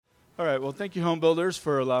All right, well, thank you, Home Builders,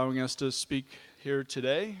 for allowing us to speak here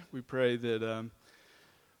today. We pray that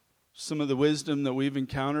some of the wisdom that we've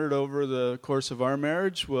encountered over the course of our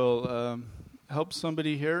marriage will help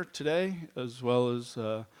somebody here today, as well as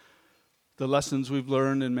the lessons we've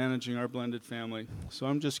learned in managing our blended family. So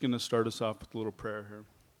I'm just going to start us off with a little prayer here.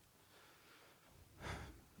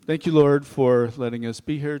 Thank you, Lord, for letting us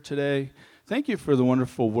be here today. Thank you for the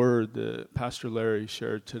wonderful word that Pastor Larry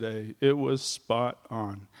shared today. It was spot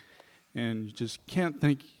on. And you just can't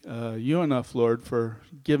thank you enough, Lord, for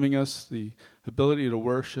giving us the ability to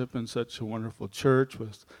worship in such a wonderful church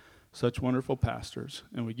with such wonderful pastors.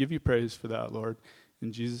 And we give you praise for that, Lord.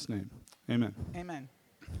 In Jesus' name, amen. Amen.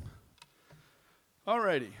 All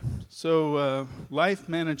righty. So life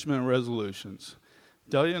management resolutions.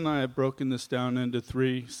 Delia and I have broken this down into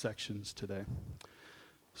 3 sections today.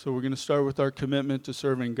 So we're going to start with our commitment to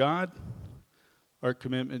serving God, our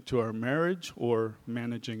commitment to our marriage or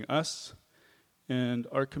managing us, and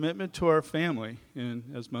our commitment to our family.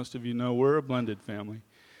 And as most of you know, we're a blended family.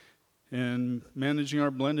 And managing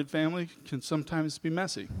our blended family can sometimes be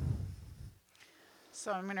messy.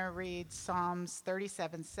 So I'm going to read Psalms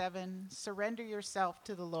 37:7. Surrender yourself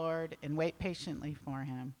to the Lord and wait patiently for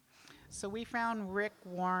him. So we found Rick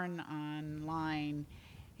Warren online,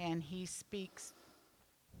 and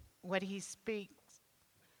what he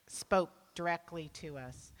spoke directly to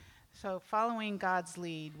us. So following God's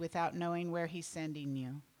lead without knowing where he's sending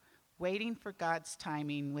you, waiting for God's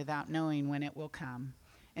timing without knowing when it will come,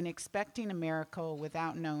 and expecting a miracle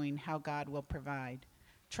without knowing how God will provide,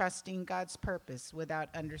 trusting God's purpose without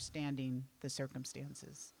understanding the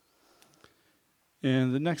circumstances.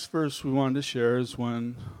 And the next verse we wanted to share is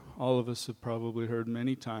one all of us have probably heard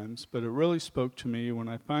many times, but it really spoke to me when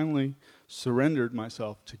I finally surrendered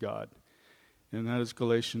myself to God. And that is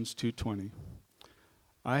Galatians 2:20.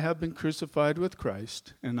 I have been crucified with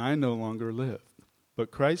Christ, and I no longer live, but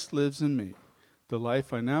Christ lives in me. The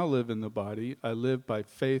life I now live in the body, I live by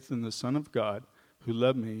faith in the Son of God, who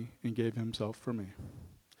loved me and gave himself for me.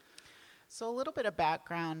 So a little bit of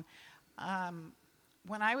background.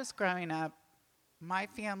 When I was growing up, my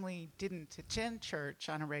family didn't attend church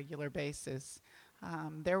on a regular basis.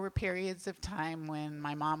 There were periods of time when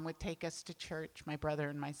my mom would take us to church, my brother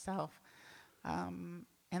and myself.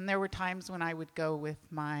 And there were times when I would go with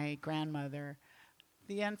my grandmother.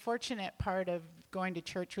 The unfortunate part of going to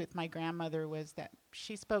church with my grandmother was that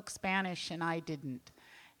she spoke Spanish and I didn't.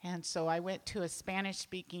 And so I went to a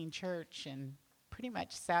Spanish-speaking church and pretty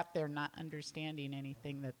much sat there not understanding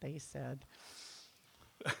anything that they said.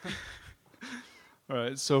 All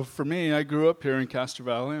right, so for me, I grew up here in Castro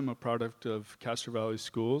Valley. I'm a product of Castro Valley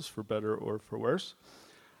schools, for better or for worse.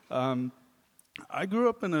 I grew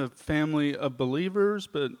up in a family of believers,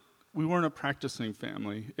 but we weren't a practicing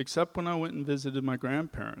family, except when I went and visited my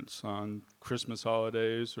grandparents on Christmas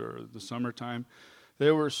holidays or the summertime.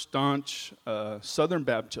 They were staunch Southern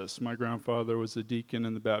Baptists. My grandfather was a deacon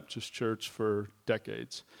in the Baptist church for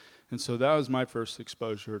decades. And so that was my first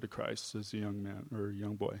exposure to Christ as a young man or a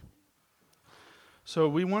young boy. So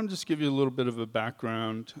we want to just give you a little bit of a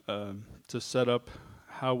background to set up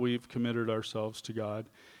how we've committed ourselves to God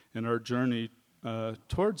and our journey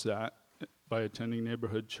towards that by attending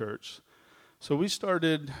neighborhood church. So we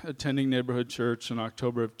started attending neighborhood church in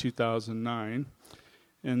October of 2009,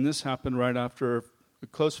 and this happened right after a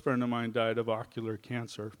close friend of mine died of ocular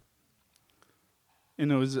cancer.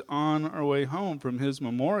 And it was on our way home from his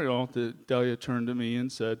memorial that Delia turned to me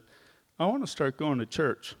and said, I want to start going to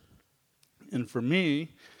church. And for me,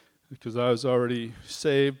 because I was already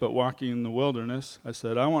saved but walking in the wilderness, I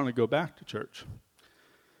said, I want to go back to church.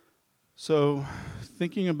 So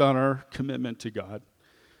thinking about our commitment to God,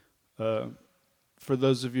 for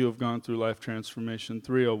those of you who have gone through Life Transformation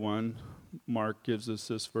 301, Mark gives us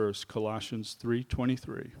this verse, Colossians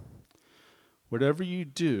 3:23. Whatever you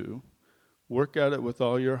do, work at it with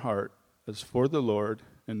all your heart, as for the Lord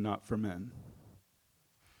and not for men.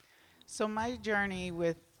 So my journey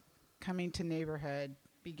with coming to neighborhood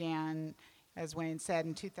began, as Wayne said,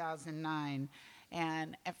 in 2009.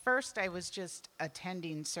 And at first I was just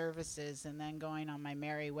attending services and then going on my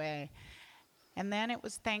merry way. And then it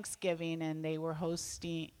was Thanksgiving, and they were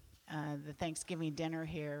hosting the Thanksgiving dinner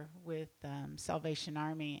here with Salvation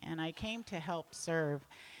Army. And I came to help serve.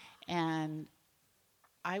 And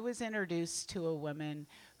I was introduced to a woman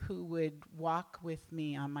who would walk with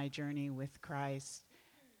me on my journey with Christ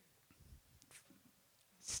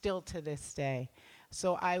still to this day.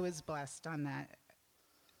 So I was blessed on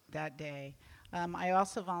that day. I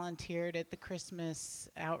also volunteered at the Christmas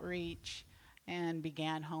outreach and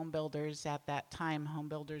began Home Builders at that time. Home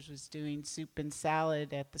Builders was doing soup and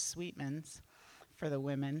salad at the Sweetmans for the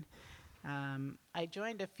women. I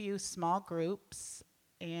joined a few small groups,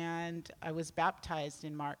 and I was baptized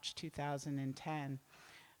in March 2010.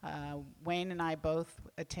 Wayne and I both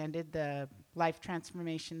attended the Life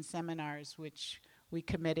Transformation Seminars, which we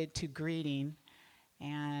committed to greeting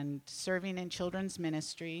and serving in children's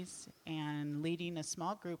ministries and leading a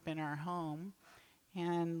small group in our home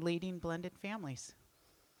and leading blended families.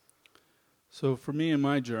 So for me in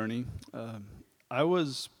my journey, I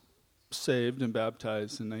was saved and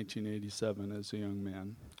baptized in 1987 as a young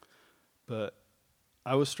man, but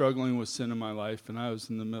I was struggling with sin in my life, and I was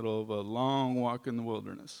in the middle of a long walk in the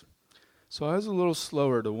wilderness. So I was a little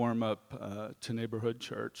slower to warm up to neighborhood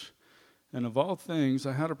church. And of all things,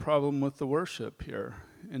 I had a problem with the worship here.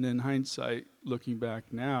 And in hindsight, looking back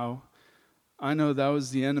now, I know that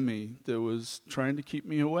was the enemy that was trying to keep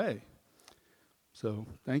me away. So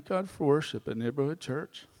thank God for worship at neighborhood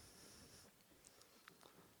church.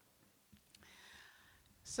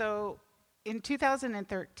 So in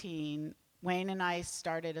 2013, Wayne and I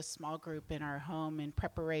started a small group in our home in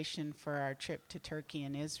preparation for our trip to Turkey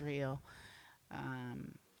and Israel.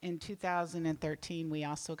 In 2013, we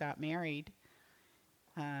also got married.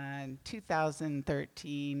 In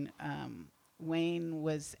 2013, Wayne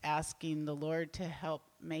was asking the Lord to help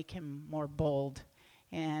make him more bold.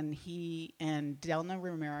 And he and Delna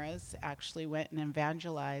Ramirez actually went and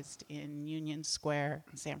evangelized in Union Square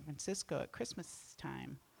in San Francisco at Christmas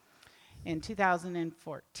time. In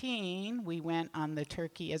 2014, we went on the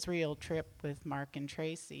Turkey-Israel trip with Mark and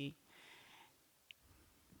Tracy.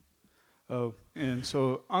 Oh, and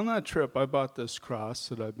so on that trip, I bought this cross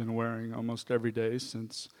that I've been wearing almost every day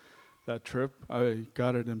since that trip. I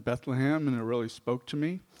got it in Bethlehem, and it really spoke to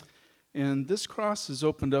me. And this cross has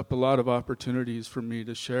opened up a lot of opportunities for me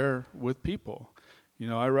to share with people. You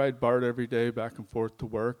know, I ride BART every day back and forth to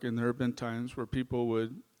work, and there have been times where people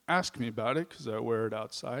would ask me about it because I wear it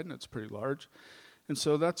outside, and it's pretty large. And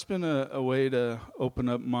so that's been a way to open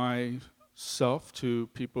up myself to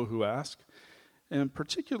people who ask. And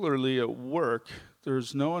particularly at work,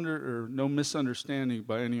 there's no misunderstanding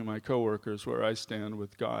by any of my coworkers where I stand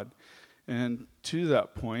with God. And to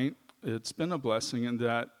that point, it's been a blessing in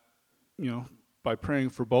that, you know, by praying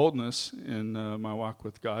for boldness in my walk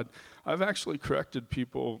with God, I've actually corrected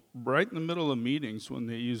people right in the middle of meetings when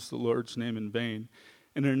they use the Lord's name in vain.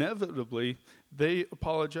 And inevitably, they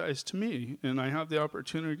apologize to me, and I have the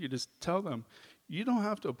opportunity to tell them, you don't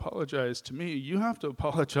have to apologize to me, you have to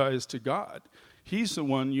apologize to God. He's the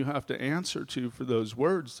one you have to answer to for those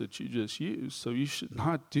words that you just used, so you should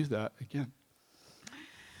not do that again.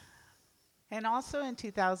 And also in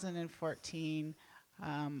 2014,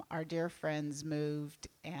 our dear friends moved,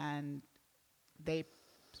 and they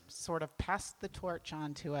sort of passed the torch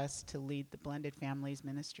on to us to lead the Blended Families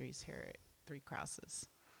Ministries here at Three Crosses.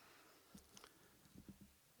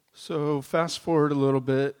 So fast forward a little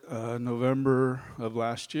bit, November of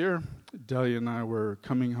last year, Delia and I were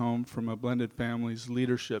coming home from a Blended Families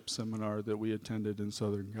leadership seminar that we attended in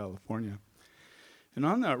Southern California. And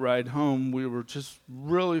on that ride home, we were just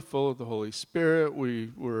really full of the Holy Spirit.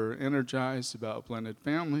 We were energized about blended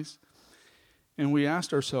families. And we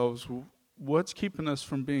asked ourselves, what's keeping us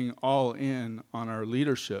from being all in on our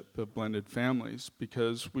leadership of blended families?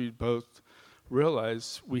 Because we both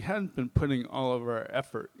realized we hadn't been putting all of our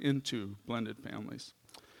effort into blended families.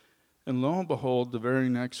 And lo and behold, the very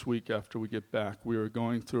next week after we get back, we were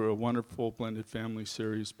going through a wonderful blended family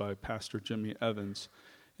series by Pastor Jimmy Evans.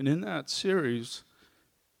 And in that series,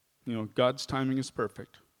 you know, God's timing is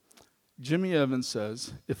perfect. Jimmy Evans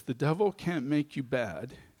says, if the devil can't make you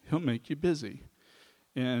bad, he'll make you busy.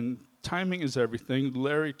 And timing is everything.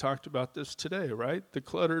 Larry talked about this today, right? The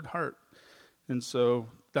cluttered heart. And so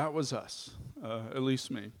that was us, at least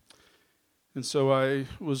me. And so I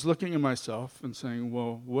was looking at myself and saying,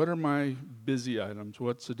 well, what are my busy items?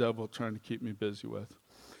 What's the devil trying to keep me busy with?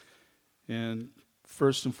 And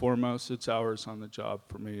first and foremost, it's hours on the job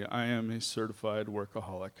for me. I am a certified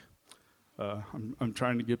workaholic. I'm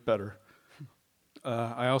trying to get better.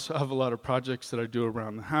 I also have a lot of projects that I do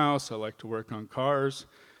around the house. I like to work on cars.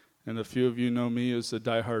 And a few of you know me as a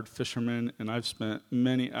diehard fisherman, and I've spent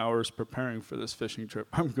many hours preparing for this fishing trip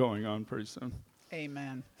I'm going on pretty soon.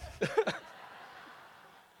 Amen.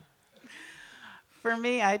 For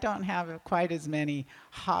me, I don't have quite as many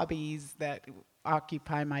hobbies that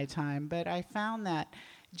occupy my time, but I found that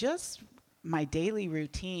just my daily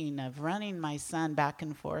routine of running my son back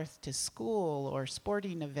and forth to school or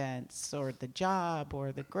sporting events or the job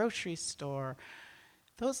or the grocery store,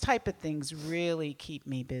 those type of things really keep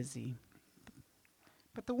me busy.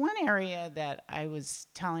 But the one area that I was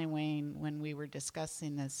telling Wayne when we were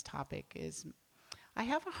discussing this topic is I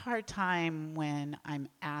have a hard time when I'm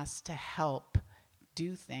asked to help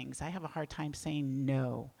do things. I have a hard time saying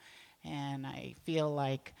no. And I feel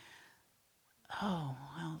like, oh,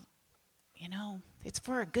 well, it's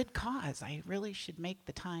for a good cause. I really should make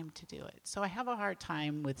the time to do it. So I have a hard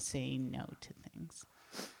time with saying no to things.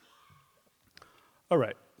 All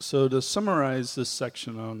right, so to summarize this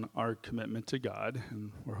section on our commitment to God,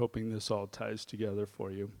 and we're hoping this all ties together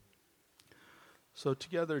for you. So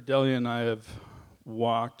together, Delia and I have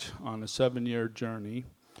walked on a 7-year journey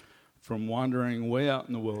from wandering way out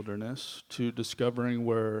in the wilderness to discovering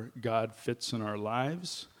where God fits in our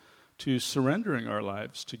lives, to surrendering our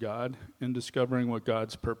lives to God and discovering what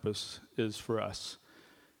God's purpose is for us.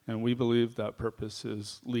 And we believe that purpose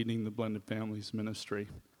is leading the Blended Families ministry.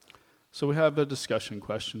 So we have a discussion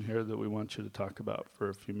question here that we want you to talk about for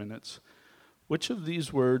a few minutes. Which of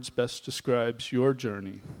these words best describes your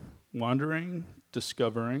journey? Wandering,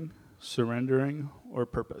 discovering, surrendering, or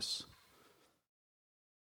purpose?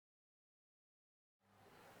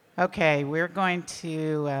 Okay, we're going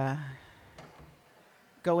to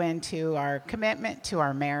go into our commitment to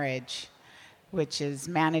our marriage, which is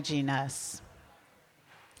managing us.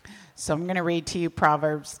 So I'm going to read to you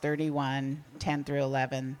Proverbs 31, 10 through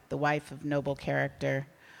 11. The wife of noble character,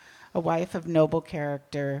 a wife of noble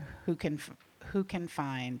character who can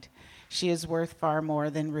find. She is worth far more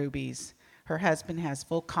than rubies. Her husband has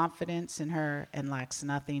full confidence in her and lacks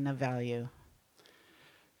nothing of value.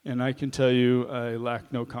 And I can tell you I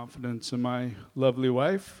lack no confidence in my lovely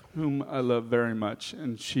wife, whom I love very much,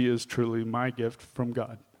 and she is truly my gift from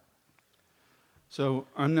God. So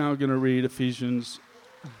I'm now going to read Ephesians.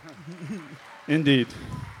 Indeed.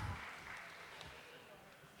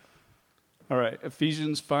 All right,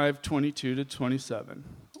 Ephesians 5:22 to 27.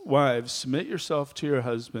 Wives, submit yourself to your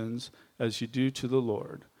husbands as you do to the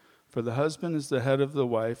Lord. For the husband is the head of the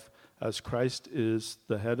wife, as Christ is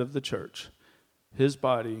the head of the church, his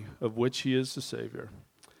body, of which he is the Savior.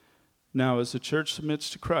 Now, as the church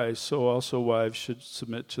submits to Christ, so also wives should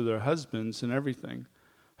submit to their husbands in everything.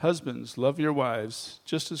 Husbands, love your wives,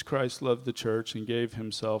 just as Christ loved the church and gave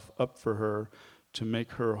himself up for her to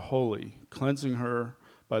make her holy, cleansing her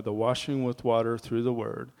by the washing with water through the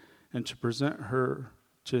word, and to present her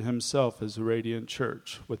to himself as a radiant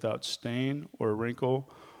church, without stain or wrinkle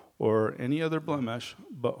or any other blemish,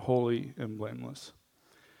 but holy and blameless.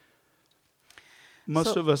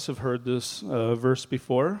 Most of us have heard this verse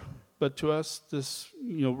before, but to us, this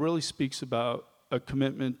really speaks about a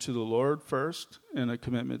commitment to the Lord first and a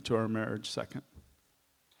commitment to our marriage second.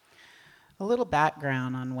 A little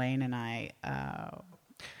background on Wayne and I.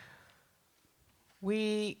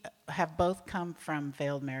 We have both come from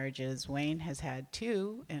failed marriages. Wayne has had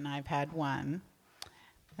 2, and I've had 1.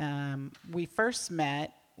 We first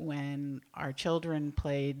met when our children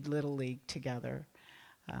played Little League together.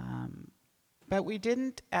 But we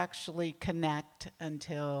didn't actually connect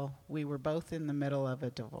until we were both in the middle of a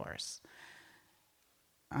divorce.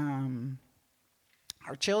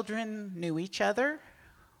 Our children knew each other,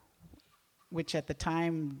 which at the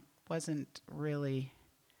time wasn't really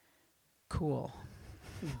cool.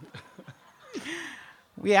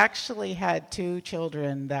 We actually had 2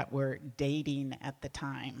 children that were dating at the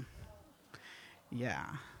time. Yeah.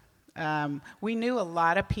 We knew a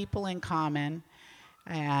lot of people in common,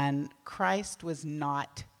 and Christ was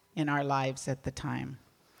not in our lives at the time.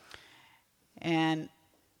 And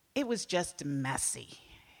it was just messy.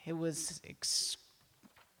 It was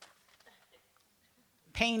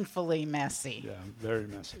painfully messy. Yeah, very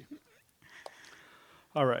messy.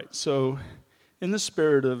 All right, so in the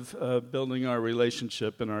spirit of building our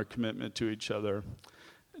relationship and our commitment to each other,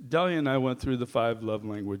 Delia and I went through the 5 love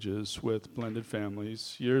languages with Blended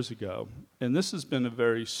Families years ago, and this has been a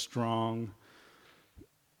very strong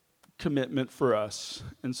commitment for us.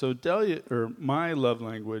 And so my love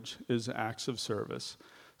language is acts of service.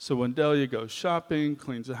 So when Delia goes shopping,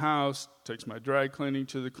 cleans the house, takes my dry cleaning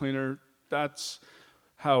to the cleaner, that's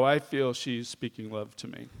how I feel she's speaking love to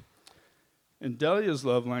me. And Delia's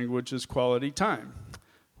love language is quality time,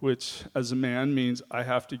 which as a man means I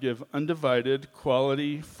have to give undivided,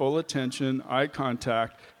 quality, full attention, eye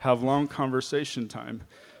contact, have long conversation time.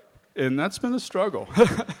 And that's been a struggle.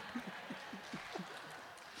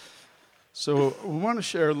 So we want to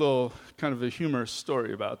share a little kind of a humorous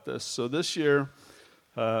story about this. So this year,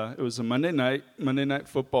 it was a Monday night. Monday Night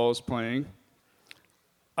Football is playing.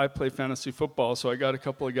 I play fantasy football, so I got a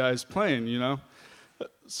couple of guys playing,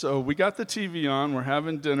 So we got the TV on, we're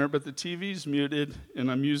having dinner, but the TV's muted, and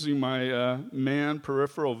I'm using my man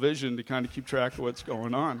peripheral vision to kind of keep track of what's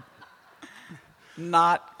going on.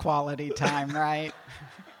 Not quality time, right?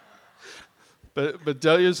 But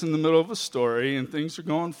Delia's in the middle of a story, and things are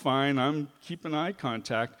going fine. I'm keeping eye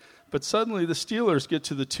contact. But suddenly the Steelers get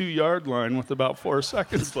to the 2-yard line with about 4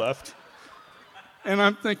 seconds left. And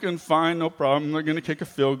I'm thinking, fine, no problem. They're going to kick a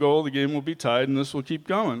field goal. The game will be tied, and this will keep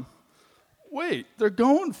going. Wait, they're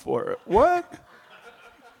going for it. What?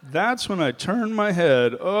 That's when I turned my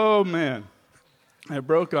head. Oh, man. I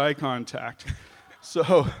broke eye contact. So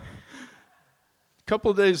a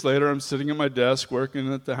couple of days later, I'm sitting at my desk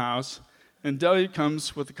working at the house, and Delia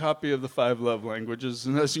comes with a copy of the 5 love languages.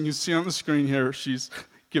 And as you can see on the screen here, she's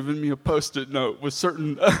given me a Post-it note with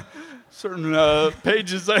certain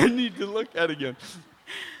pages I need to look at again.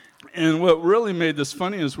 And what really made this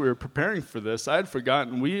funny as we were preparing for this, I had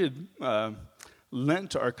forgotten we had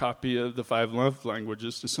lent our copy of the 5 love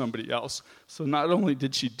languages to somebody else. So not only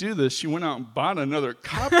did she do this, she went out and bought another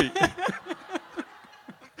copy.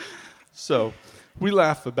 So we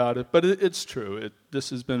laugh about it, but it's true.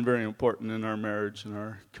 This has been very important in our marriage and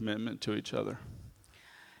our commitment to each other.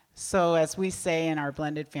 So as we say in our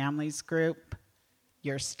blended families group,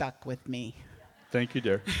 you're stuck with me. Thank you,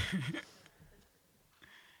 dear.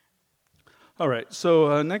 All right,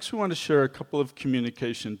 so next we want to share a couple of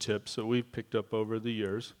communication tips that we've picked up over the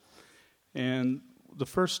years. And the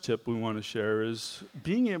first tip we want to share is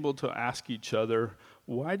being able to ask each other,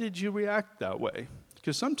 why did you react that way?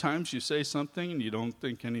 Because sometimes you say something and you don't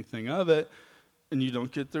think anything of it, and you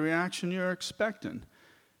don't get the reaction you're expecting.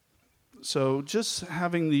 So just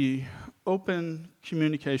having the open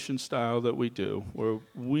communication style that we do, where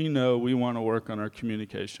we know we want to work on our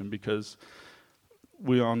communication, because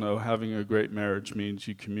we all know having a great marriage means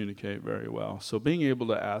you communicate very well. So being able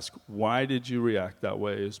to ask, why did you react that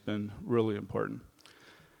way, has been really important.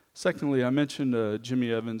 Secondly, I mentioned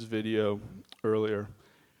Jimmy Evans' video earlier,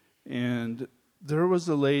 and there was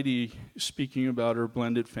a lady speaking about her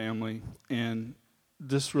blended family, and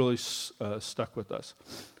this really stuck with us.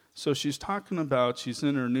 So she's talking about she's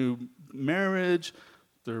in her new marriage,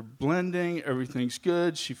 they're blending, everything's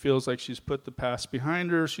good, she feels like she's put the past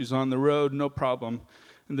behind her, she's on the road, no problem.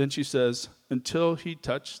 And then she says, until he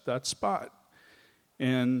touched that spot.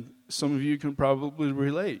 And some of you can probably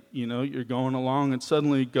relate. You know, you're going along and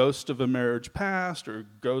suddenly ghost of a marriage past or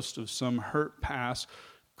ghost of some hurt past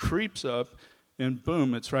creeps up, and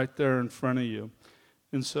boom, it's right there in front of you.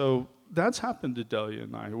 And so that's happened to Delia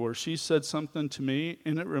and I, where she said something to me,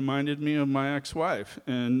 and it reminded me of my ex-wife,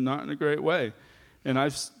 and not in a great way. And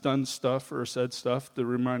I've done stuff or said stuff that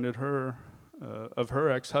reminded her of her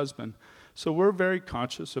ex-husband. So we're very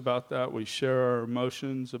conscious about that. We share our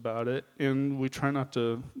emotions about it, and we try not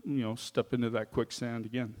to, step into that quicksand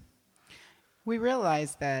again. We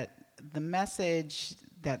realize that the message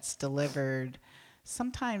that's delivered,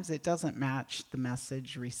 sometimes it doesn't match the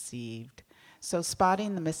message received. So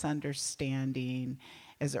spotting the misunderstanding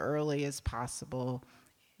as early as possible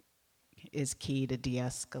is key to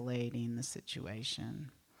de-escalating the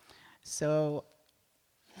situation. So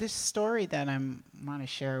this story that I want to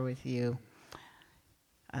share with you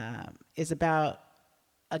is about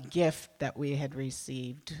a gift that we had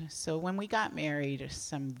received. So when we got married,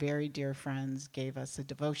 some very dear friends gave us a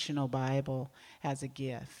devotional Bible as a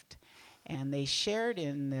gift. And they shared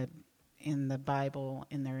in the Bible,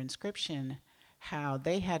 in their inscription, how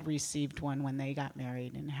they had received one when they got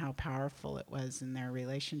married and how powerful it was in their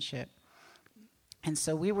relationship. And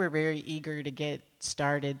so we were very eager to get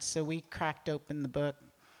started. So we cracked open the book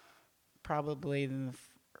probably in the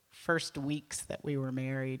first weeks that we were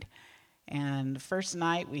married. And the first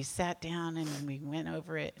night we sat down and we went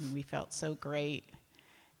over it and we felt so great.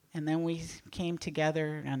 And then we came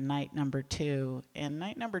together on night number 2. And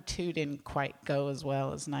night number 2 didn't quite go as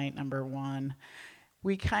well as night number 1.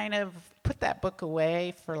 We kind of put that book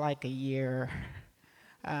away for like a year.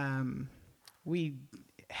 We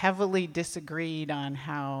heavily disagreed on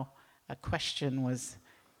how a question was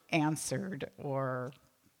answered or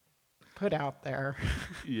put out there.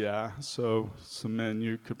 Yeah, so some men,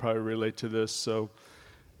 you could probably relate to this. So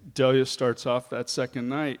Delia starts off that second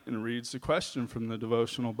night and reads the question from the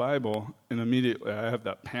devotional Bible, and immediately I have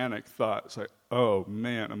that panic thought. It's like, oh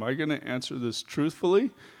man, am I going to answer this truthfully,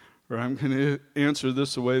 or I'm going to answer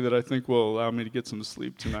this a way that I think will allow me to get some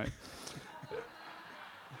sleep tonight?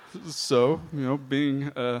 So,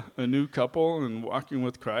 being a new couple and walking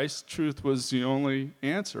with Christ, truth was the only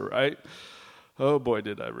answer, right? Oh boy,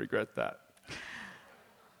 did I regret that.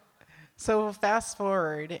 So fast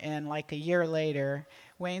forward, and like a year later,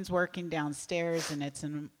 Wayne's working downstairs, and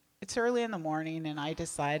it's early in the morning, and I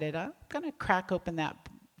decided I'm going to crack open that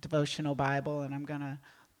devotional Bible, and I'm going to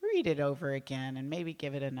read it over again and maybe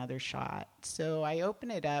give it another shot. So I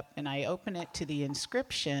open it up, and I open it to the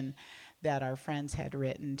inscription that our friends had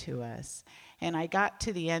written to us. And I got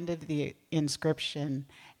to the end of the inscription,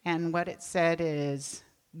 and what it said is,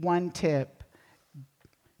 one tip: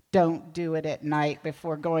 don't do it at night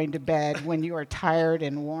before going to bed when you are tired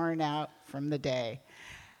and worn out from the day.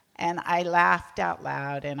 And I laughed out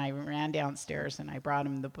loud, and I ran downstairs, and I brought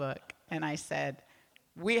him the book. And I said,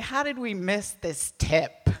 how did we miss this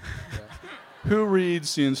tip? Yeah. Who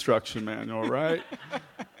reads the instruction manual, right?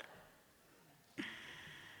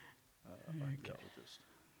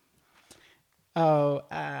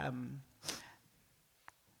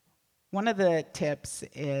 One of the tips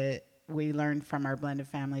we learned from our blended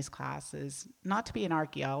families class is not to be an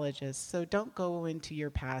archaeologist. So don't go into your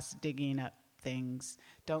past digging up things.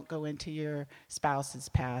 Don't go into your spouse's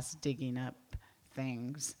past digging up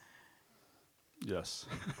things. Yes.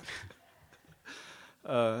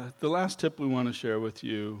 The last tip we want to share with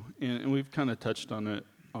you, and we've kind of touched on it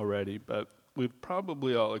already, but we've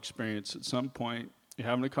probably all experienced at some point, you're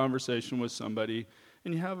having a conversation with somebody,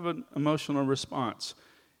 and you have an emotional response.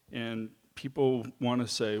 And people want to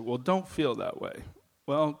say, well, don't feel that way.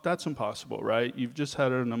 Well, that's impossible, right? You've just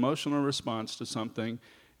had an emotional response to something,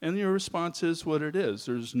 and your response is what it is.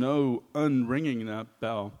 There's no unringing that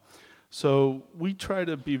bell. So we try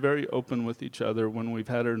to be very open with each other when we've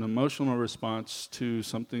had an emotional response to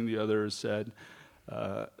something the other has said,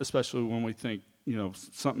 especially when we think,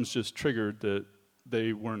 something's just triggered that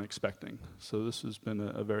they weren't expecting. So this has been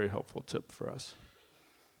a very helpful tip for us.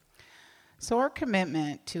 So our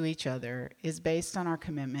commitment to each other is based on our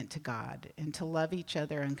commitment to God and to love each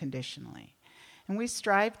other unconditionally. And we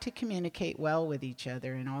strive to communicate well with each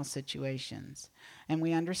other in all situations. And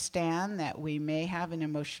we understand that we may have an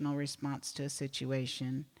emotional response to a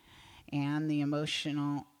situation, and the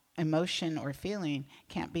emotion or feeling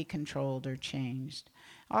can't be controlled or changed.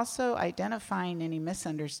 Also, identifying any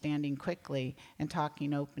misunderstanding quickly and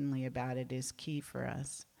talking openly about it is key for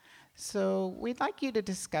us. So we'd like you to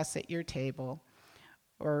discuss at your table,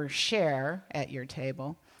 or share at your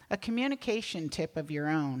table, a communication tip of your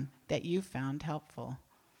own that you found helpful.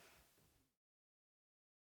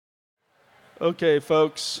 Okay,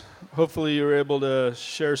 folks, hopefully you were able to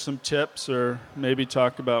share some tips or maybe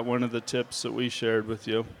talk about one of the tips that we shared with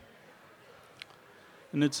you.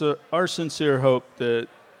 And it's our sincere hope that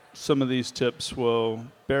some of these tips will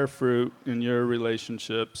bear fruit in your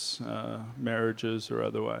relationships, marriages or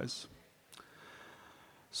otherwise.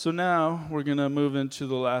 So now we're going to move into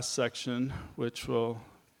the last section, which will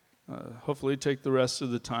hopefully take the rest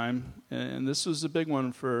of the time. And this was a big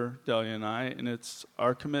one for Delia and I, and it's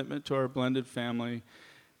our commitment to our blended family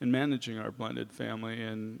and managing our blended family.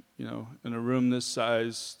 And, in a room this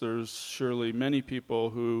size, there's surely many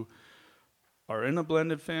people who are in a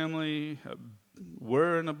blended family,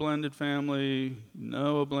 were in a blended family,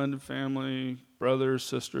 know a blended family, brothers,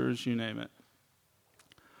 sisters, you name it.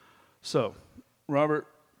 So, Robert,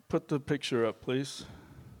 put the picture up, please.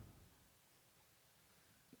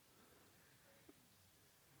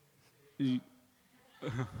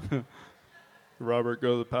 Robert,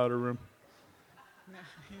 go to the powder room. No,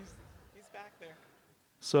 he's back there.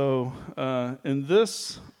 So, in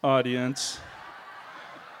this audience,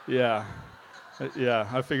 I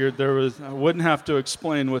figured I wouldn't have to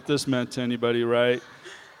explain what this meant to anybody, right?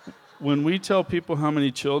 When we tell people how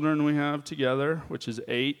many children we have together, which is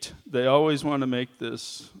 8, they always want to make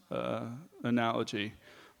this analogy.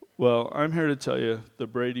 Well, I'm here to tell you the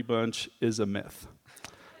Brady Bunch is a myth.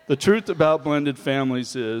 The truth about blended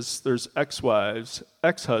families is there's ex-wives,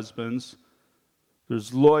 ex-husbands,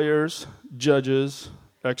 there's lawyers, judges,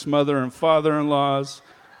 ex-mother and father-in-laws,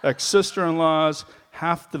 ex-sister-in-laws.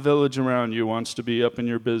 Half the village around you wants to be up in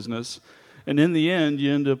your business. And in the end,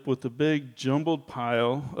 you end up with a big jumbled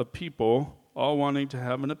pile of people all wanting to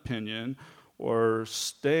have an opinion or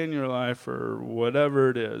stay in your life or whatever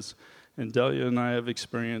it is. And Delia and I have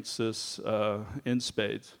experienced this in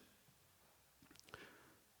spades.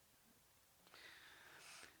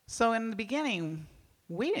 So in the beginning,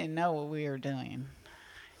 we didn't know what we were doing.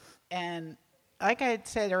 And like I had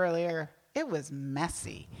said earlier, it was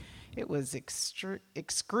messy. It was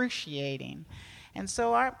excruciating. And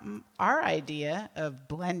so our idea of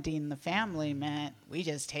blending the family meant we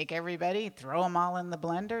just take everybody, throw them all in the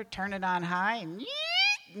blender, turn it on high, and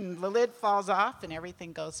the lid falls off and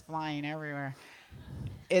everything goes flying everywhere.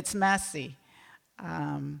 It's messy.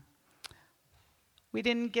 We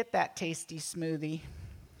didn't get that tasty smoothie.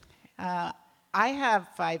 I have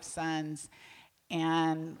 5 sons,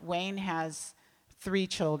 and Wayne has 3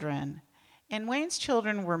 children. And Wayne's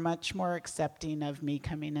children were much more accepting of me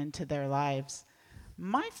coming into their lives.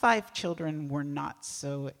 My 5 children were not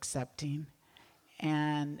so accepting.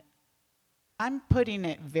 And I'm putting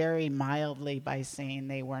it very mildly by saying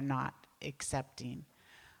they were not accepting.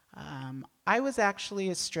 I was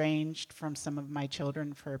actually estranged from some of my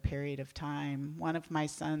children for a period of time. One of my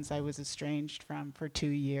sons I was estranged from for 2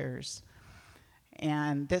 years.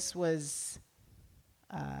 And this was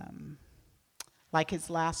like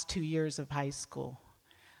his last 2 years of high school.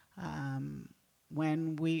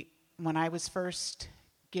 When I was first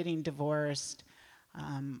getting divorced,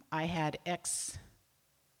 I had ex-in-laws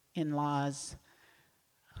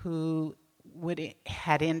who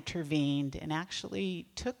had intervened and actually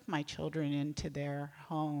took my children into their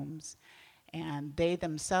homes, and they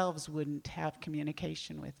themselves wouldn't have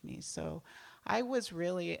communication with me. So I was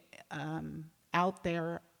really out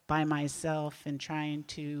there by myself and trying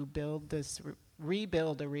to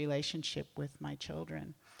rebuild a relationship with my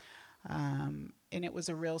children. And it was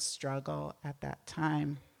a real struggle at that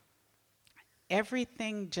time.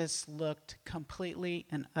 Everything just looked completely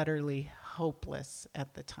and utterly hopeless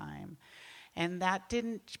at the time. And that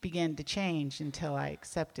didn't begin to change until I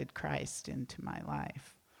accepted Christ into my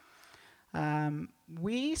life.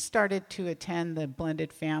 We started to attend the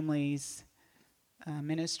Blended Families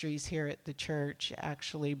ministries here at the church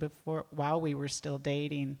actually while we were still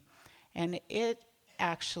dating. And it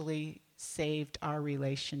actually saved our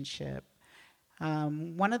relationship.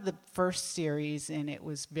 One of the first series, and it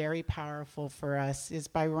was very powerful for us, is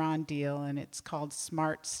by Ron Deal, and it's called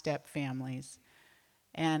Smart Step Families.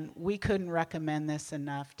 And we couldn't recommend this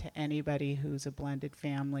enough to anybody who's a blended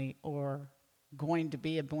family or going to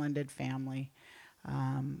be a blended family.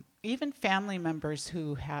 Even family members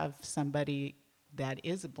who have somebody that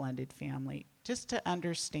is a blended family, just to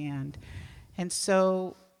understand. And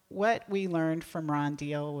so what we learned from Ron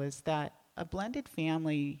Deal was that a blended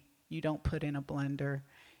family you don't put in a blender.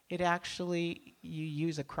 It actually, you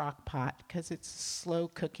use a crock pot because it's a slow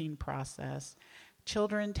cooking process.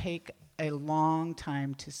 Children take a long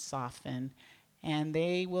time to soften, and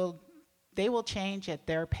they will change at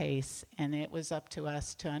their pace, and it was up to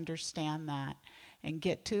us to understand that and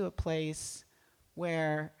get to a place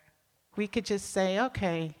where we could just say,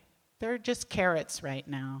 okay, they're just carrots right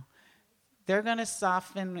now. They're going to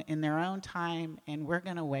soften in their own time, and we're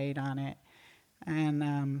going to wait on it.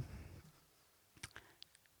 And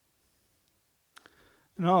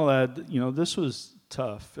I'll add, this was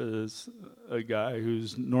tough as a guy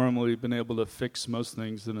who's normally been able to fix most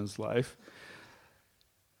things in his life.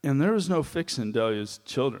 And there was no fixing Delia's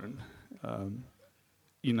children. And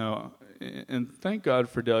thank God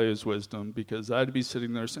for Delia's wisdom, because I'd be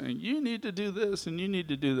sitting there saying, you need to do this and you need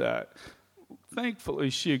to do that.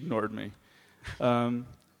 Thankfully, she ignored me.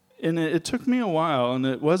 And it took me a while, and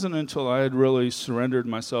it wasn't until I had really surrendered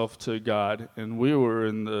myself to God, and we were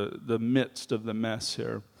in the midst of the mess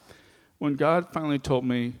here, when God finally told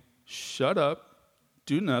me, shut up,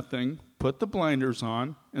 do nothing, put the blinders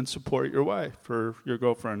on, and support your wife, or your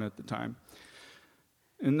girlfriend at the time.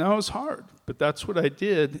 And that was hard, but that's what I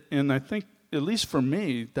did, and I think, at least for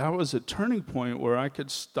me, that was a turning point where I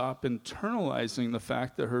could stop internalizing the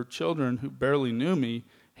fact that her children, who barely knew me,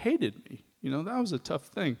 hated me. That was a tough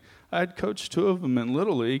thing. I had coached 2 of them in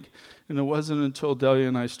Little League, and it wasn't until Delia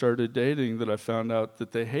and I started dating that I found out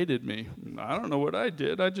that they hated me. I don't know what I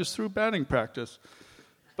did. I just threw batting practice.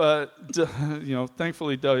 But,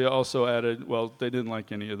 thankfully Delia also added, well, they didn't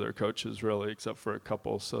like any of their coaches really, except for a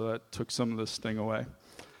couple, so that took some of the sting away.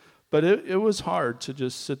 But it was hard to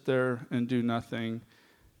just sit there and do nothing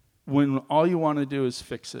when all you want to do is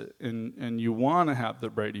fix it, and you want to have the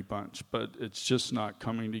Brady Bunch, but it's just not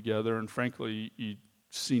coming together, and frankly, you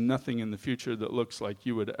see nothing in the future that looks like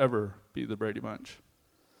you would ever be the Brady Bunch.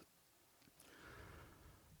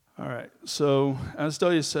 All right, so as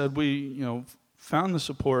Delia said, we found the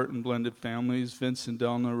support in Blended Families. Vince and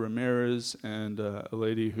Delna Ramirez, and a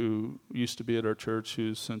lady who used to be at our church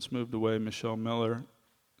who's since moved away, Michelle Miller.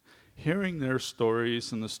 Hearing their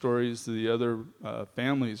stories and the stories of the other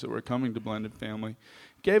families that were coming to Blended Family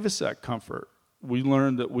gave us that comfort. We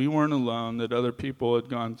learned that we weren't alone, that other people had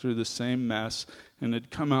gone through the same mess and had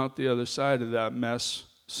come out the other side of that mess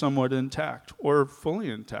somewhat intact or fully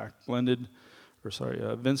intact. Vince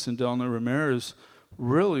and Delna Ramirez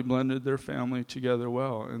really blended their family together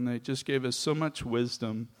well, and they just gave us so much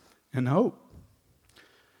wisdom and hope.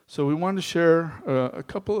 So we wanted to share a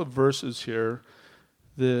couple of verses here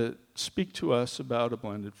that speak to us about a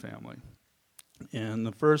blended family. And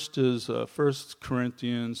the first is 1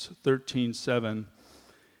 Corinthians 13:7.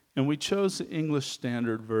 And we chose the English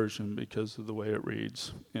Standard Version because of the way it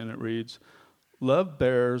reads. And it reads, love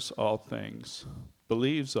bears all things,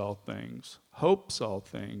 believes all things, hopes all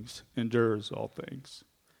things, endures all things.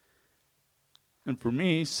 And for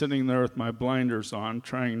me, sitting there with my blinders on,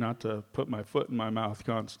 trying not to put my foot in my mouth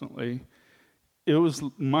constantly, it was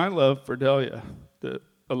my love for Delia that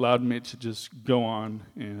allowed me to just go on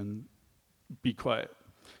and be quiet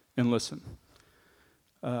and listen.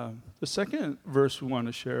 The second verse we want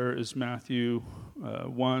to share is Matthew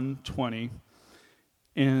 1:20.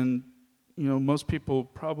 And, most people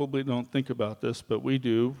probably don't think about this, but we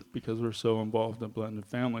do because we're so involved in blended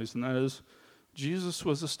families. And that is, Jesus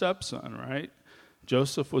was a stepson, right?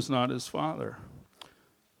 Joseph was not his father.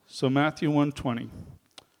 So Matthew 1:20.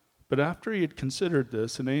 But after he had considered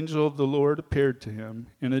this, an angel of the Lord appeared to him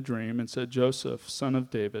in a dream and said, Joseph, son of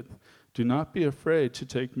David, do not be afraid to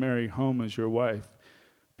take Mary home as your wife,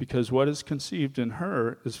 because what is conceived in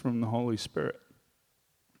her is from the Holy Spirit.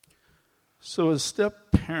 So as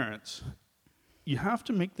step-parents, you have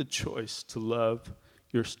to make the choice to love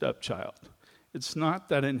your stepchild. It's not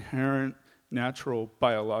that inherent, natural,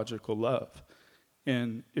 biological love.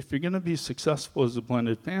 And if you're going to be successful as a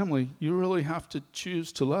blended family, you really have to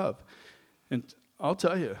choose to love. And I'll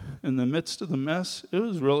tell you, in the midst of the mess, it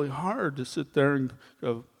was really hard to sit there and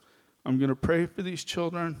go, I'm going to pray for these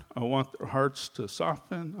children. I want their hearts to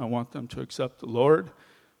soften. I want them to accept the Lord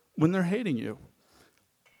when they're hating you.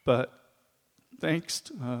 But thanks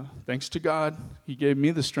to God, He gave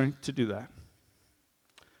me the strength to do that.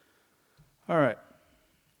 All right.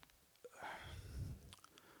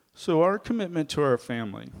 So our commitment to our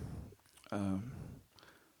family,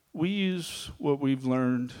 we use what we've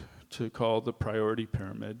learned to call the priority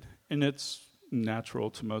pyramid, and it's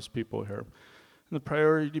natural to most people here. And the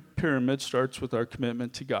priority pyramid starts with our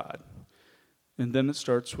commitment to God, and then it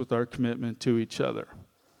starts with our commitment to each other.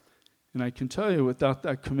 And I can tell you, without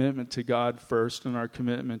that commitment to God first and our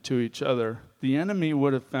commitment to each other, the enemy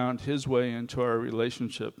would have found his way into our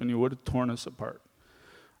relationship, and he would have torn us apart.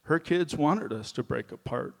 Her kids wanted us to break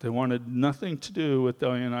apart. They wanted nothing to do with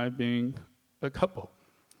Delia and I being a couple.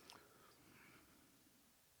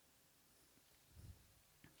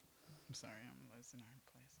 I'm sorry, I'm losing our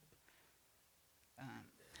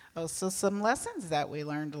place. So some lessons that we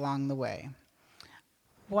learned along the way.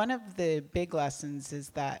 One of the big lessons is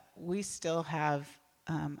that we still have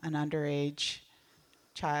an underage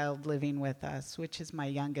child living with us, which is my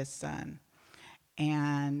youngest son.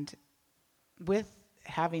 And with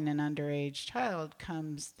having an underage child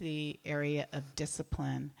comes the area of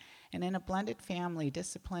discipline. And in a blended family,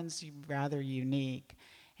 discipline's rather unique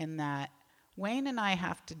in that Wayne and I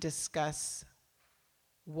have to discuss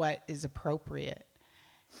what is appropriate.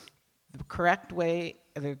 The correct way,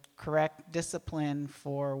 the correct discipline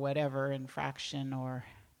for whatever infraction or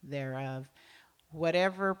thereof,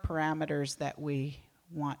 whatever parameters that we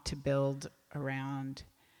want to build around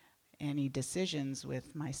any decisions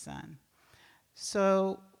with my son.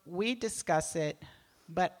 So we discuss it,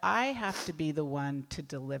 but I have to be the one to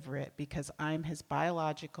deliver it because I'm his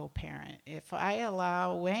biological parent. If I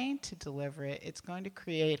allow Wayne to deliver it, it's going to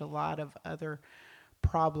create a lot of other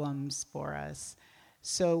problems for us.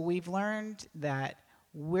 So we've learned that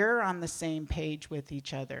we're on the same page with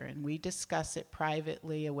each other, and we discuss it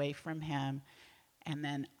privately away from him, and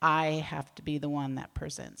then I have to be the one that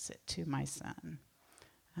presents it to my son.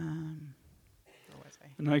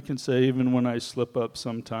 And I can say, even when I slip up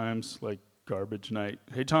sometimes, like garbage night,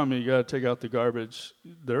 hey, Tommy, you got to take out the garbage.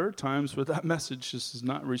 There are times where that message just is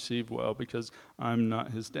not received well because I'm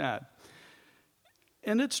not his dad.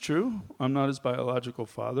 And it's true, I'm not his biological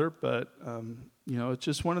father, but, it's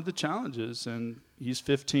just one of the challenges. And he's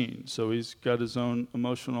 15, so he's got his own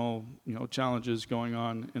emotional, challenges going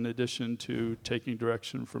on in addition to taking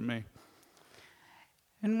direction from me.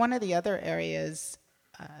 And one of the other areas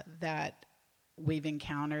that we've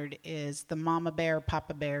encountered is the mama bear,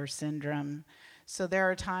 papa bear syndrome. So there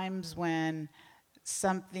are times when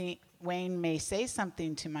Wayne may say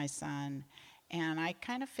something to my son, and I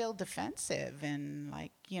kind of feel defensive and I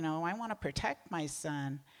want to protect my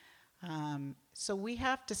son. So we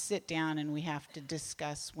have to sit down and we have to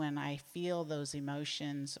discuss when I feel those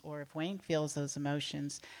emotions, or if Wayne feels those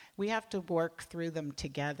emotions, we have to work through them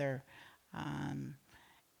together and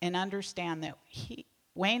understand that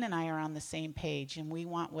Wayne and I are on the same page, and we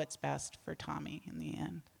want what's best for Tommy in the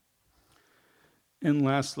end. And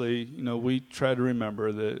lastly, we try to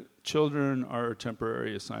remember that children are a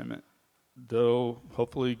temporary assignment. They'll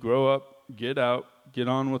hopefully grow up, get out, get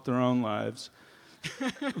on with their own lives,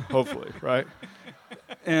 hopefully, right?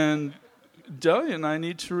 And Delia and I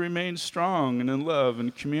need to remain strong and in love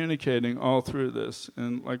and communicating all through this.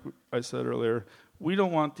 And like I said earlier, we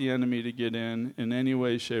don't want the enemy to get in any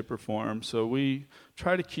way, shape, or form. So we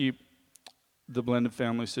try to keep the blended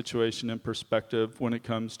family situation in perspective when it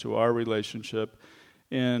comes to our relationship.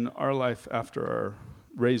 in our life after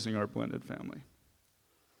raising our blended family.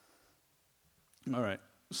 All right,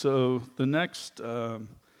 so the next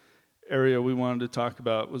area we wanted to talk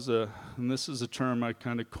about was and this is a term I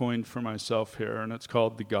kind of coined for myself here, and it's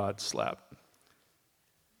called the God slap.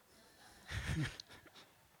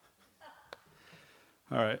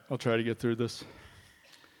 All right, I'll try to get through this.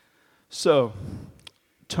 So,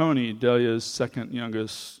 Tony, Delia's second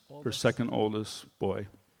oldest boy,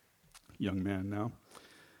 young man now,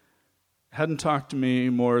 hadn't talked to me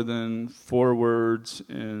more than 4 words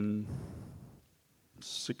in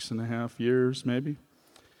 6.5 years, maybe.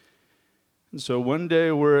 And so one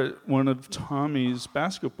day we're at one of Tommy's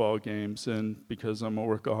basketball games, and because I'm a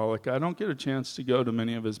workaholic, I don't get a chance to go to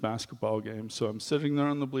many of his basketball games. So I'm sitting there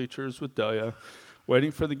on the bleachers with Delia,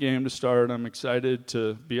 waiting for the game to start. I'm excited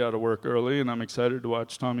to be out of work early, and I'm excited to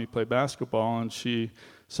watch Tommy play basketball. And she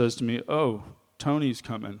says to me, "Oh, Tony's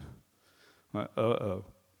coming." I'm like, uh-oh.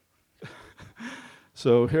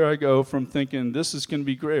 So here I go from thinking, this is going to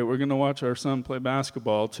be great. We're going to watch our son play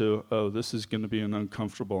basketball to, oh, this is going to be an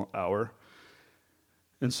uncomfortable hour.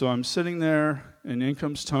 And so I'm sitting there, and in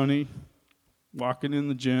comes Tony, walking in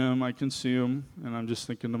the gym. I can see him, and I'm just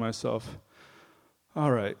thinking to myself,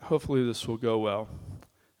 all right, hopefully this will go well.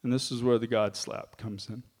 And this is where the God slap comes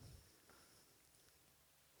in.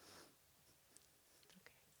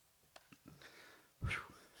 Whew.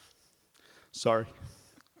 Sorry.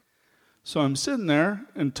 So I'm sitting there,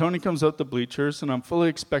 and Tony comes out the bleachers, and I'm fully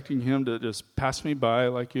expecting him to just pass me by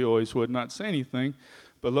like he always would, not say anything.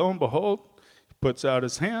 But lo and behold, he puts out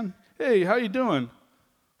his hand. "Hey, how you doing?"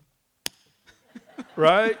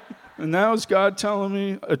 Right? And that was God telling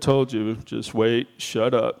me, "I told you, just wait,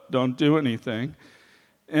 shut up, don't do anything."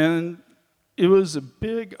 And it was a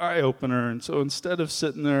big eye-opener. And so instead of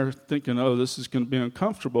sitting there thinking, oh, this is going to be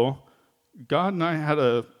uncomfortable, God and I had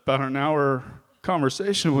about an hour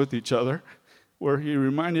conversation with each other where he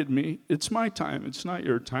reminded me, it's my time, it's not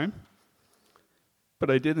your time. But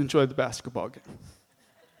I did enjoy the basketball game.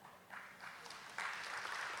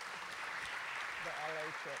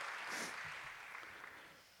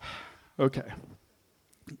 Okay.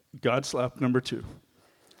 God slap number 2.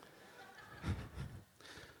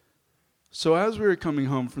 So as we were coming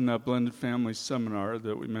home from that blended family seminar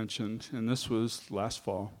that we mentioned, and this was last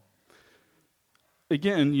fall,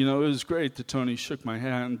 again, it was great that Tony shook my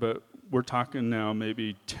hand, but we're talking now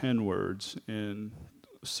maybe 10 words in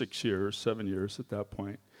 6 years, 7 years at that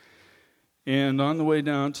point. And on the way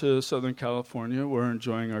down to Southern California, we're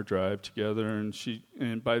enjoying our drive together,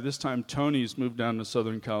 and by this time, Tony's moved down to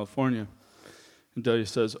Southern California. And Delia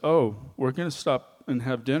says, "Oh, we're going to stop and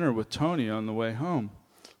have dinner with Tony on the way home."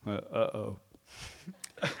 Uh-oh.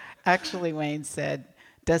 Actually, Wayne said,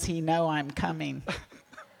 "Does he know I'm coming?"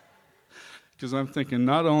 Because I'm thinking,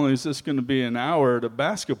 not only is this going to be an hour at a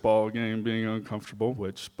basketball game being uncomfortable,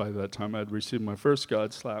 which by that time I'd received my first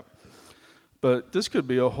God slap, but this could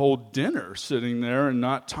be a whole dinner sitting there and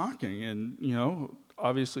not talking. And,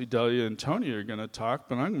 obviously Delia and Tony are going to talk,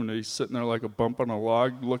 but I'm going to be sitting there like a bump on a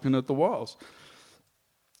log looking at the walls.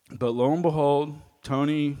 But lo and behold,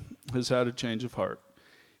 Tony has had a change of heart.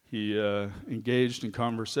 He engaged in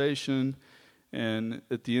conversation, and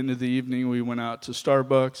at the end of the evening, we went out to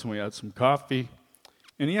Starbucks, and we had some coffee,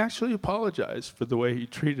 and he actually apologized for the way he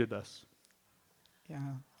treated us.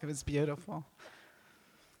 Yeah, it was beautiful.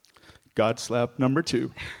 God slap number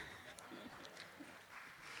 2.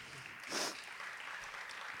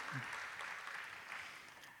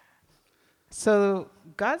 So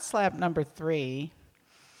God slap number 3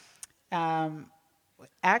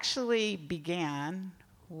 actually began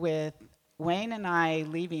with Wayne and I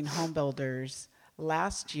leaving Home Builders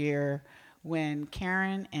last year when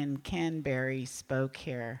Karen and Ken Berry spoke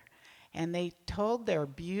here. And they told their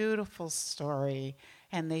beautiful story,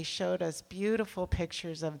 and they showed us beautiful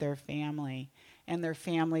pictures of their family and their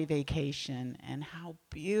family vacation and how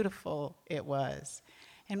beautiful it was.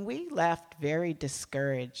 And we left very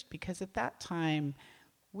discouraged because at that time,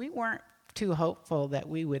 we weren't too hopeful that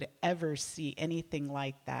we would ever see anything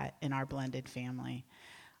like that in our blended family.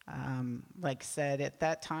 Like I said, at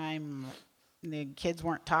that time, the kids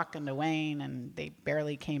weren't talking to Wayne, and they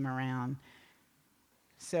barely came around.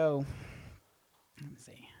 So, let's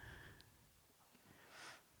see.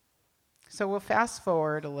 So we'll fast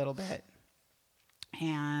forward a little bit.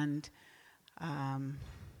 And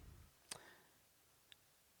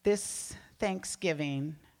this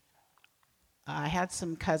Thanksgiving, I had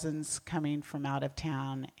some cousins coming from out of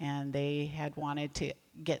town, and they had wanted to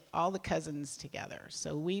get all the cousins together.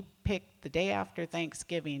 So we picked the day after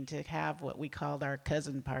Thanksgiving to have what we called our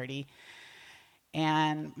cousin party.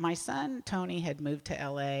 And my son, Tony, had moved to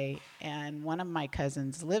LA, and one of my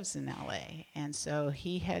cousins lives in LA. And so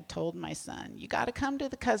he had told my son, you got to come to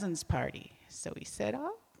the cousins party. So he said,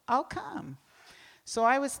 I'll come. So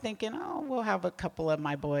I was thinking, we'll have a couple of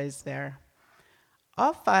my boys there.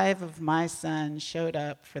 All 5 of my sons showed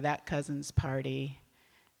up for that cousins party.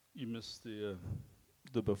 You missed the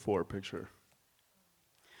before picture.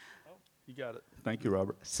 Oh, you got it. Thank you,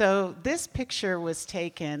 Robert. So this picture was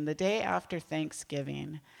taken the day after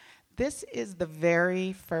Thanksgiving. This is the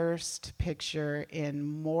very first picture in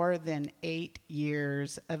more than 8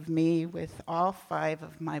 years of me with all 5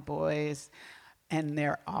 of my boys, and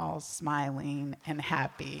they're all smiling and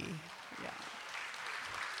happy. Yeah.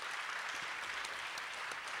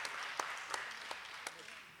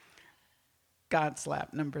 God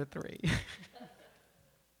slap number 3.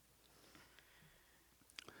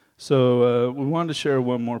 So we wanted to share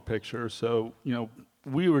one more picture. So,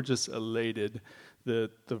 we were just elated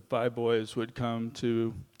that the 5 boys would come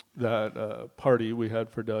to that party we had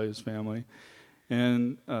for Delia's family.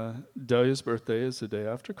 And Delia's birthday is the day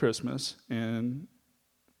after Christmas, and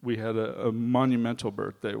we had a monumental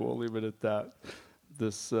birthday. We'll leave it at that,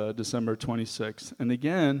 this December 26th. And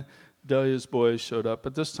again, Delia's boys showed up,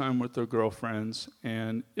 at this time with their girlfriends,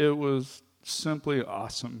 and it was simply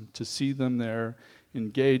awesome to see them there,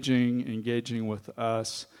 engaging with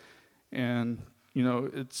us. And,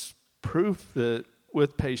 it's proof that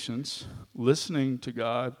with patience, listening to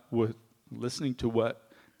God, with listening to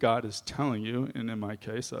what God is telling you, and in my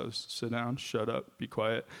case, I was sit down, shut up, be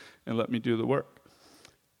quiet, and let me do the work.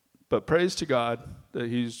 But praise to God that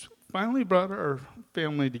He's finally brought our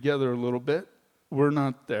family together a little bit. We're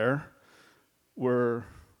not there. We're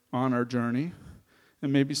on our journey.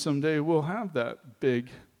 And maybe someday we'll have that big,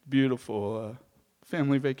 beautiful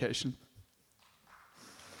family vacation.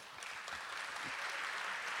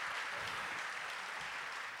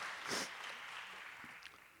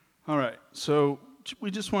 All right, so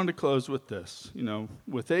we just wanted to close with this.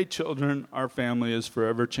 With 8 children, our family is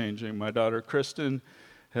forever changing. My daughter, Kristen,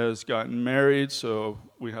 has gotten married, so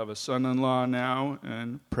we have a son-in-law now,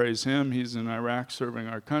 and praise him, he's in Iraq serving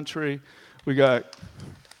our country.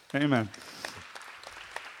 Amen.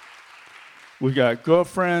 We got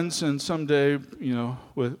girlfriends, and someday,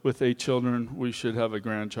 with 8 children, we should have a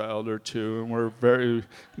grandchild or 2, and we're very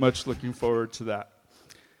much looking forward to that.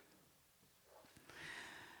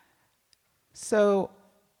 So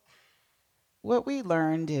what we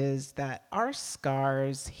learned is that our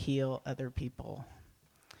scars heal other people.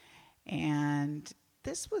 And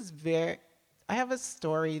this was I have a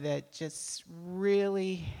story that just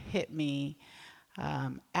really hit me.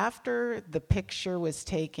 After the picture was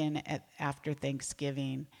taken after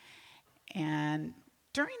Thanksgiving, and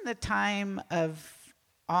during the time of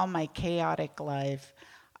all my chaotic life,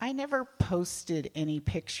 I never posted any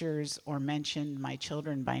pictures or mentioned my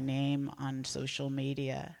children by name on social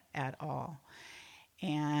media at all.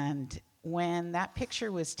 And when that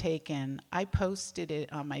picture was taken, I posted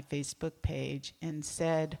it on my Facebook page and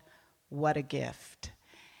said, "What a gift,"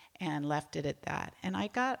 and left it at that. And I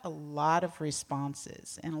got a lot of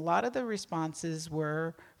responses, and a lot of the responses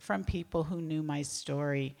were from people who knew my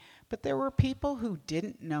story. But there were people who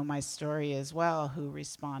didn't know my story as well who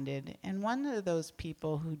responded. And one of those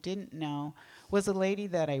people who didn't know was a lady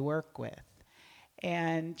that I work with.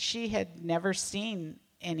 And she had never seen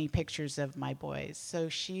any pictures of my boys. So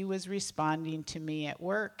she was responding to me at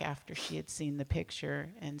work after she had seen the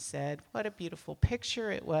picture and said, what a beautiful picture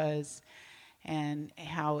it was and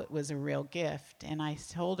how it was a real gift. And I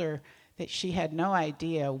told her that she had no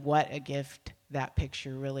idea what a gift that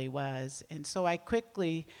picture really was. And so I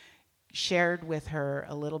quickly shared with her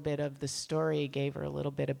a little bit of the story, gave her a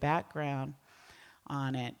little bit of background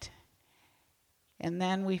on it. And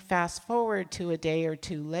then we fast forward to a day or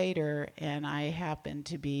 2 later, and I happened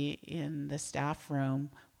to be in the staff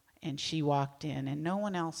room, and she walked in, and no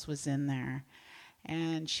one else was in there.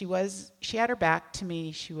 And she had her back to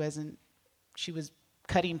me. She was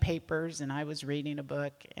cutting papers, and I was reading a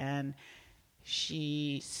book, and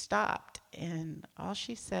she stopped, and all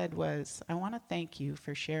she said was, "I want to thank you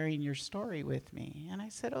for sharing your story with me." And I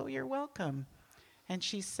said, "Oh, you're welcome." And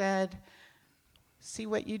she said, "See,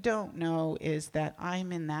 what you don't know is that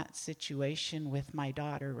I'm in that situation with my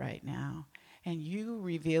daughter right now, and you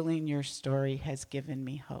revealing your story has given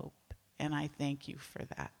me hope, and I thank you for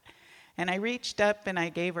that." And I reached up and I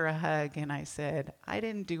gave her a hug, and I said, "I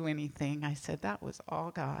didn't do anything." I said, "That was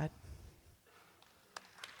all God."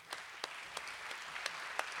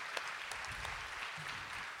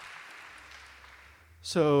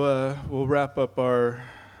 So we'll wrap up our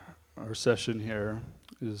session here.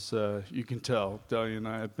 As you can tell, Delia and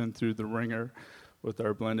I have been through the ringer with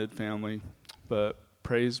our blended family, but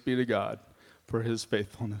praise be to God for his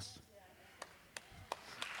faithfulness.